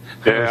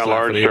 Yeah,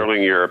 Lord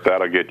Sterling Europe,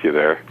 that'll get you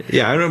there.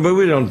 Yeah, I know, but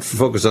we don't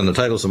focus on the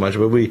title so much,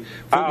 but we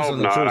focus on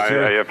the truth.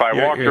 If I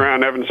walked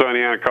around Evansville,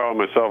 Indiana, calling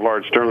myself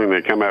Lord Sterling,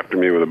 they come after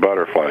me with a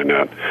butterfly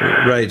net.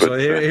 Right, but, so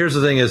here's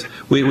the thing is,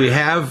 we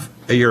have,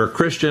 you're a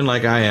Christian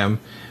like I am,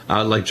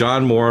 like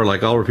John Moore,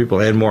 like all our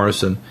people, Ed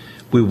Morrison.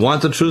 We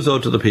want the truth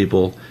out to the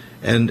people.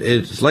 And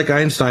it's like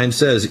Einstein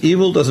says,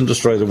 evil doesn't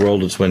destroy the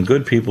world. It's when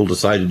good people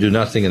decide to do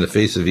nothing in the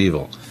face of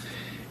evil.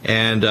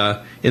 And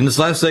in this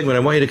last segment, I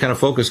want you to kind of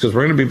focus, because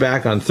we're going to be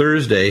back on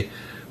Thursday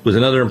with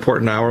another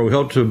important hour. We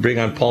hope to bring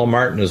on Paul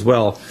Martin as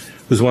well,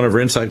 who's one of our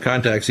inside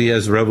contacts. He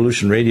has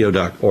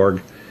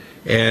revolutionradio.org.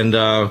 And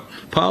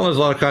Paul has a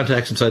lot of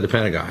contacts inside the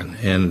Pentagon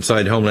and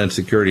inside Homeland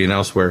Security and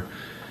elsewhere.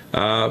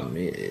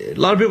 A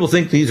lot of people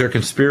think these are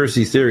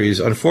conspiracy theories.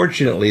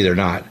 Unfortunately, they're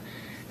not.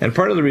 And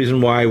part of the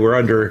reason why we're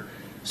under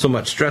so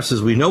much stress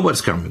is we know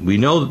what's coming. We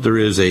know that there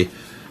is a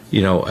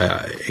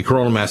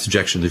coronal mass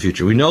ejection in the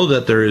future. We know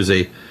that there is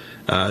a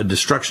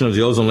destruction of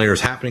the ozone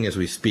layers happening as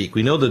we speak.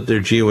 We know that they're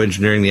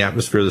geoengineering the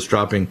atmosphere that's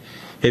dropping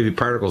heavy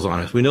particles on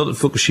us. We know that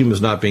Fukushima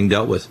is not being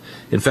dealt with.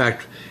 In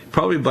fact,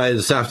 probably by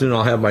this afternoon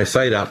I'll have my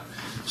site up,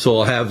 so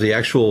I'll have the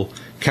actual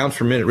counts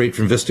per minute rate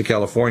from Vista,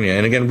 California.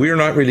 And again, we're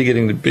not really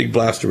getting the big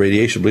blast of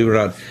radiation. Believe it or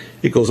not,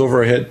 it goes over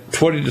our head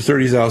 20 to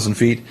 30,000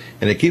 feet,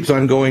 and it keeps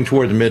on going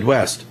toward the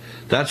Midwest.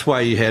 That's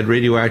why you had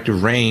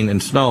radioactive rain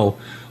and snow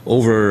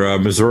over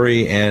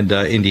Missouri and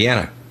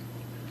Indiana.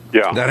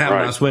 Yeah, that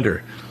happened last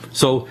winter.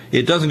 So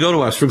it doesn't go to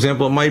us. For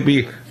example, it might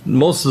be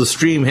most of the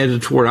stream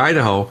headed toward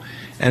Idaho,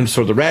 and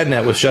so the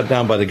RadNet was shut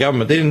down by the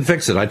government. They didn't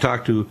fix it. I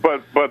talked to...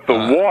 But the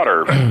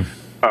water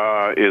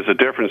is a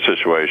different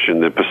situation.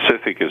 The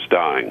Pacific is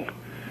dying.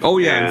 Oh,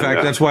 yeah. And, in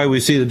fact, that's why we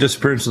see the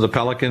disappearance of the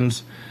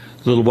pelicans,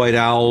 the little white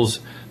owls,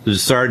 the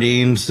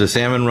sardines, the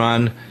salmon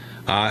run.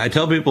 I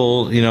tell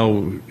people,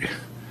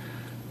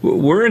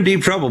 we're in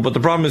deep trouble, but the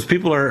problem is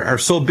people are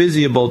so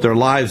busy about their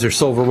lives, they're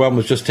so overwhelmed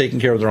with just taking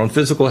care of their own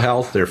physical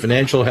health, their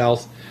financial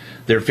health,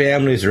 their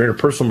families, their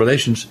interpersonal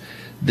relations.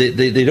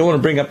 They don't want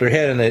to bring up their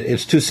head, and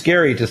it's too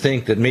scary to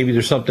think that maybe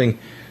there's something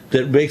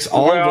that makes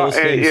all of those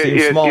things seem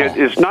small.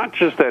 It's not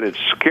just that it's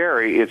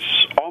scary, it's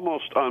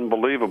almost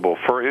unbelievable.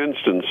 For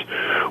instance,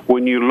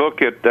 when you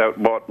look at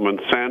what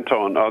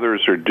Monsanto and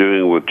others are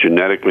doing with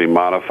genetically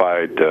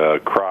modified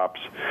crops,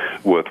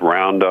 with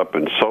Roundup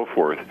and so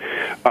forth,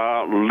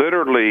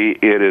 literally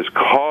it is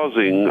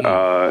causing,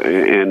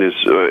 and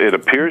it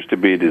appears to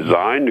be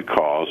designed to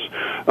cause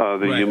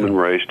the human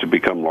race to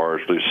become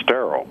largely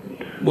sterile.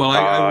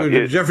 Well,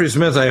 Jeffrey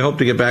Smith, I hope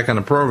to get back on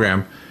the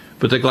program,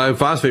 but the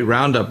glyphosate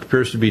Roundup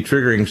appears to be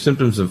triggering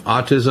symptoms of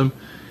autism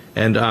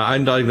and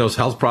undiagnosed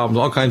health problems,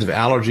 all kinds of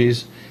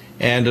allergies,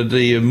 and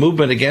the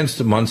movement against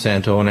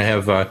Monsanto. And I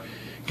have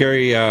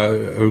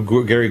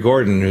Gary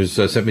Gordon, who's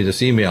sent me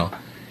this email.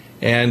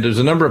 And there's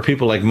a number of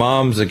people like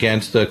Moms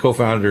Against,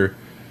 co-founder,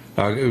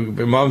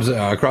 Moms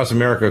Across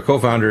America,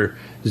 co-founder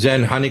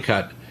Zen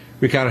Honeycutt,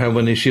 recounted how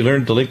when she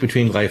learned the link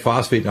between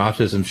glyphosate and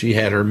autism, she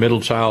had her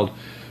middle child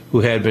who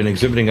had been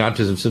exhibiting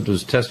autism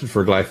symptoms tested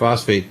for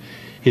glyphosate.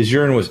 His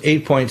urine was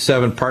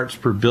 8.7 parts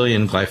per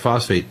billion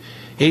glyphosate,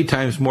 8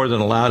 times more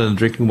than allowed in the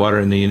drinking water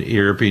in the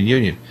European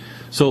Union.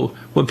 So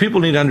what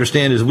people need to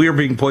understand is we are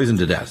being poisoned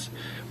to death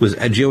with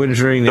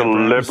geoengineering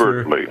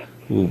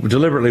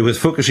deliberately with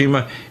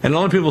Fukushima. And a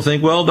lot of people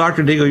think, well,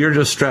 Dr. Deagle, you're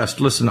just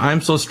stressed. Listen,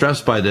 I'm so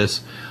stressed by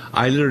this,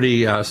 I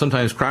literally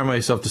sometimes cry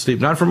myself to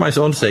sleep, not for my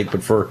own sake,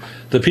 but for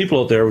the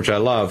people out there, which I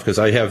love, because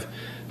I have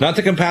not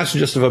the compassion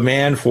just of a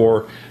man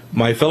for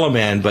my fellow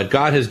man, but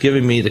God has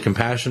given me the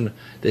compassion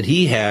that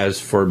he has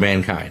for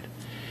mankind.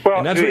 Well,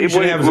 and that's what you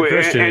should have as a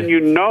Christian. And you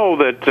know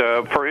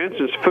that, for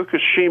instance,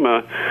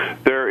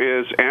 Fukushima, there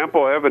is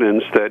ample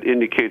evidence that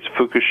indicates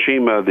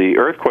Fukushima, the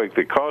earthquake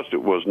that caused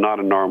it, was not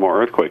a normal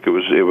earthquake. It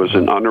was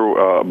an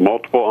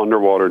multiple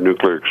underwater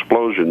nuclear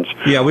explosions.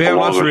 Yeah, we have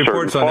lots of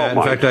reports on that.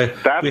 In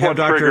fact, we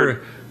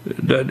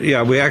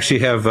have we actually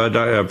have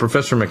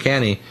Professor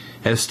McCanney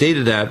has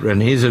stated that, and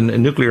he's a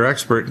nuclear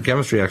expert,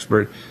 chemistry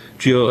expert,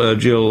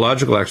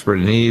 geological expert,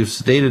 and he's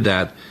stated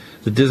that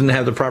doesn't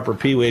have the proper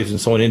P waves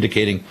and so on,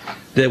 indicating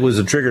that it was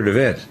a triggered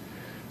event.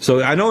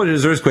 So I know it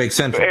is earthquake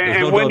central.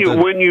 And when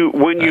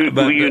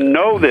you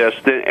know this,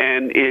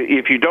 and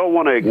if you don't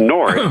want to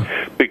ignore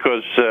it,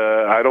 because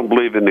I don't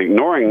believe in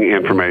ignoring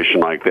information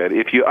like that.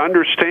 If you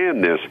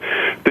understand this,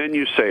 then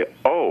you say,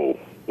 "Oh,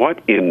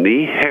 what in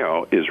the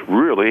hell is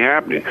really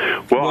happening?"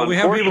 Well,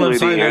 unfortunately,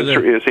 the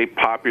answer is a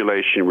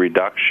population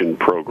reduction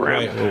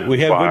program. Right. We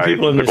have good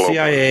people in the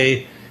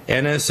CIA,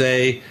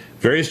 NSA,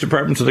 various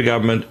departments of the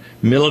government,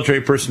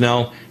 military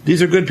personnel.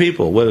 These are good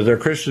people, whether they're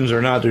Christians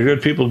or not. They're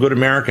good people, good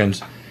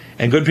Americans,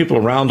 and good people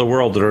around the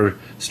world that are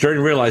starting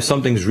to realize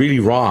something's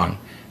really wrong.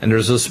 And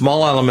there's a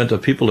small element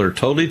of people that are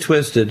totally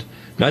twisted,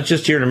 not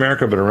just here in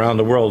America, but around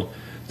the world,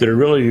 that are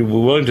really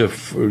willing to,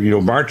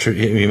 march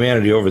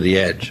humanity over the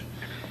edge.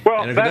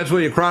 Well, and that's what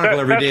you chronicle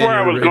every day. That's where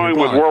I was going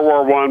with World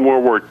War I,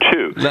 World War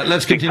II.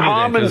 Let's continue. The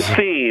common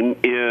theme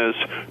is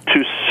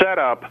to set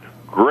up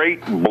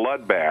great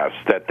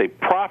bloodbaths that they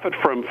profit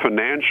from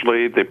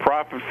financially, they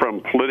profit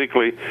from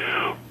politically,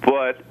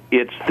 but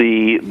it's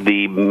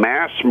the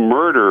mass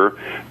murder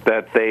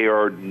that they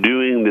are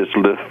doing this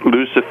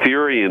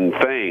Luciferian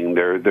thing.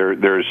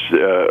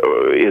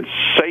 It's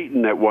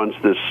Satan that wants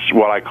this,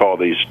 what I call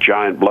these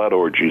giant blood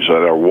orgies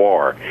of their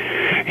war.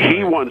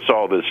 He wants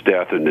all this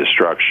death and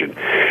destruction.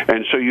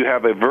 And so you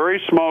have a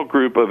very small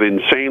group of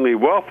insanely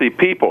wealthy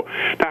people.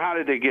 Now, how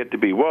did they get to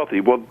be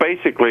wealthy? Well,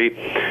 basically,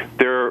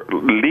 they're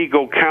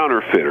legal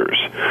counterfeiters.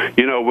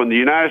 You know, when the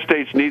United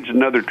States needs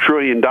another $1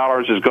 trillion,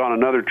 has gone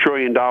another $1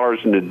 trillion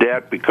into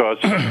debt because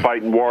it's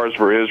fighting wars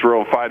for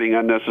Israel, fighting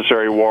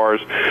unnecessary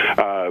wars,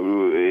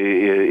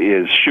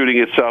 is shooting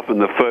itself in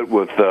the foot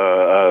with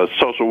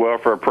social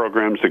welfare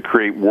programs that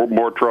create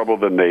more trouble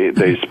than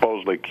they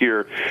supposedly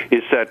cure,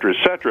 et cetera,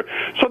 et cetera.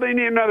 So they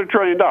need another $1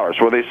 trillion.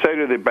 Well, they say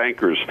to the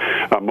bankers,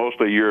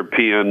 mostly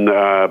European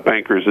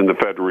bankers in the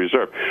Federal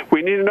Reserve,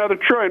 we need another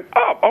 $1 trillion.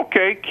 Oh,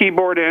 okay,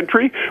 keyboard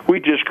entry.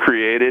 We just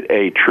created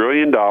 $1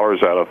 trillion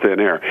out of thin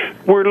air.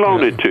 We're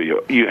loaning to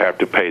you. You have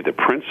to pay the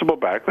principal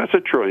back. That's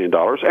 $1 trillion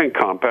and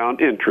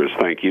compound interest.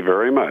 Thank you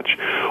very much.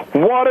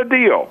 What a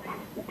deal.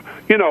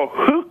 You know,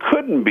 who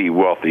couldn't be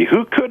wealthy?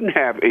 Who couldn't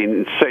have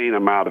an insane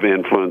amount of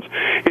influence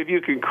if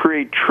you can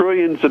create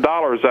trillions of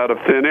dollars out of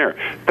thin air?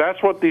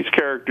 That's what these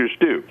characters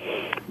do.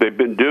 They've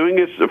been doing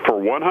this for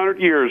 100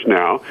 years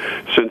now,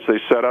 since they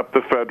set up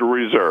the Federal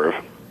Reserve.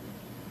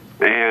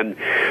 And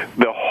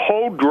the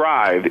whole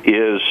drive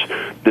is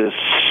this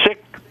sick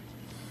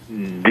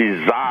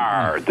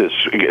desire, this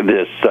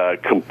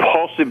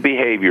compulsive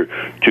behavior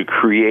to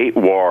create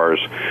wars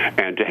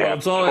and to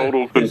have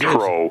total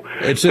control.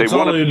 They want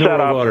to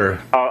set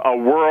up a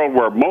world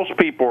where most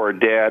people are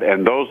dead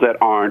and those that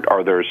aren't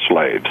are their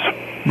slaves.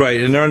 Right,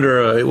 and they're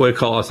under what I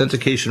call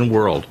authentication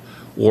world,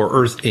 or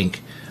Earth Inc.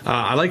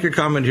 I like your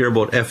comment here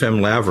about FM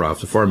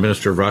Lavrov, the foreign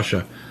minister of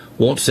Russia,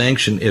 won't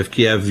sanction if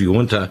Kiev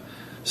junta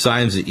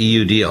signs the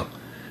EU deal.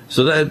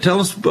 So tell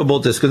us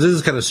about this, because this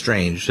is kind of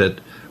strange that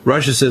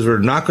Russia says we're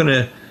not going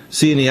to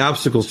see any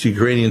obstacles to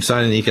Ukrainians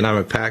signing the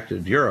economic pact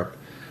with Europe.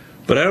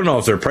 But I don't know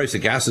if their price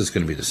of gas is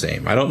going to be the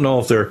same. I don't know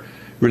if their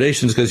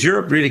relations, because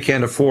Europe really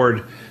can't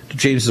afford to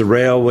change the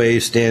railway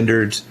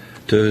standards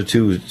to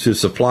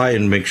supply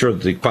and make sure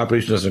that the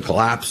population doesn't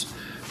collapse,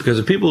 because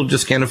the people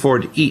just can't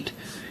afford to eat.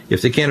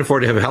 If they can't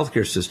afford to have a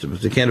healthcare system,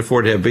 if they can't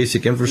afford to have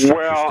basic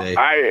infrastructure,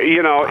 I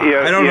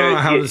don't know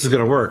how this is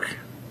going to work.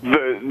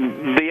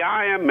 The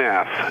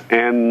IMF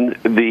and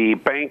the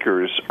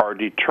bankers are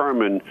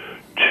determined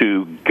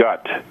to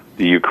gut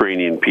the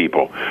Ukrainian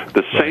people.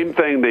 The same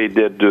thing they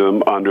did to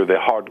them under the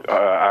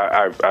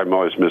I'm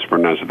always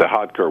mispronouncing it, the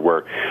Hodker,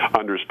 where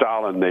under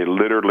Stalin they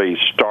literally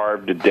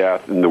starved to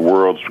death in the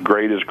world's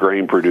greatest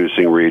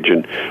grain-producing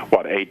region,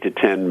 8 to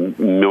 10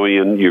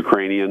 million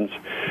Ukrainians.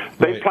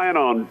 They plan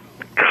on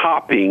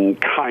copying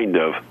kind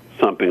of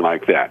something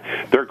like that.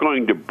 They're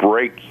going to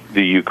break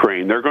the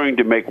Ukraine. They're going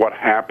to make what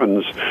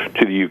happens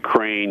to the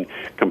Ukraine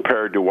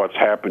compared to what's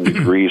happened to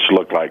Greece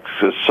look like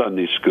a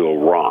Sunday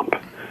school romp,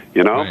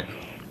 you know? Right.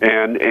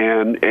 And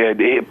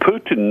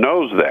Putin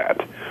knows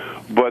that.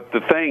 But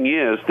the thing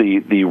is,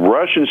 the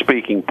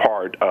Russian-speaking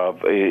part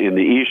of in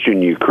the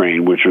eastern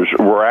Ukraine, which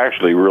were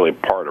actually really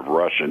part of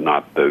Russia,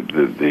 not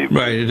the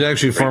right. It's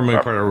actually formerly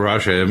part of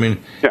Russia. I mean,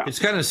 it's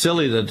kind of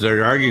silly that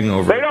they're arguing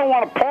over. They don't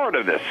want a part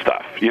of this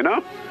stuff, you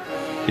know.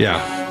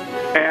 Yeah.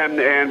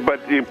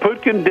 But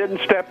Putin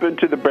didn't step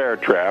into the bear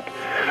trap.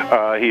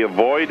 He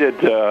avoided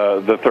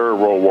the Third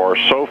World War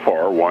so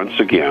far, once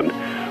again.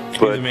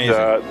 But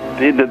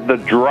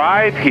the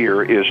drive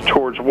here is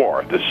towards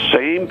war. The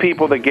same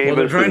people that gave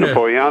us the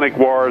Napoleonic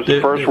Wars, the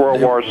First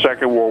World War,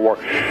 Second World War,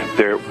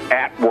 they're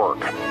at work,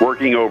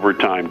 working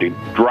overtime to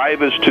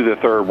drive us to the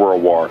Third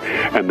World War.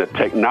 And the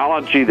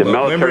technology, the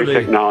military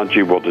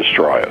technology will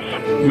destroy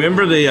us.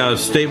 Remember the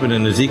statement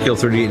in Ezekiel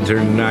 38 and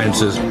 39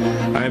 says,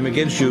 I am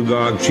against you,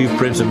 Gog, chief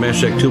prince of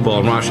Meshech, Tubal,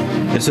 and Rosh.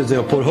 It says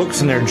they'll put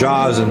hooks in their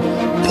jaws and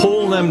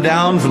pull them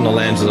down from the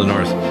lands of the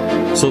north.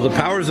 So the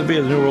powers that be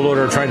of the New World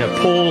Order are trying to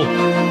pull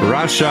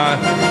Russia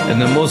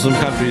and the Muslim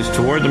countries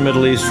toward the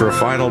Middle East for a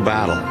final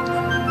battle,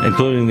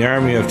 including the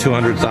army of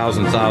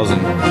 200,000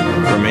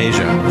 from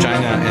Asia,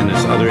 China, and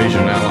its other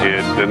Asian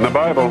allies. It's in the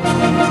Bible.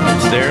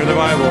 It's there in the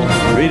Bible.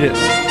 Read it.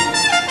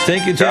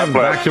 Thank you, Tim.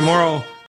 Back tomorrow.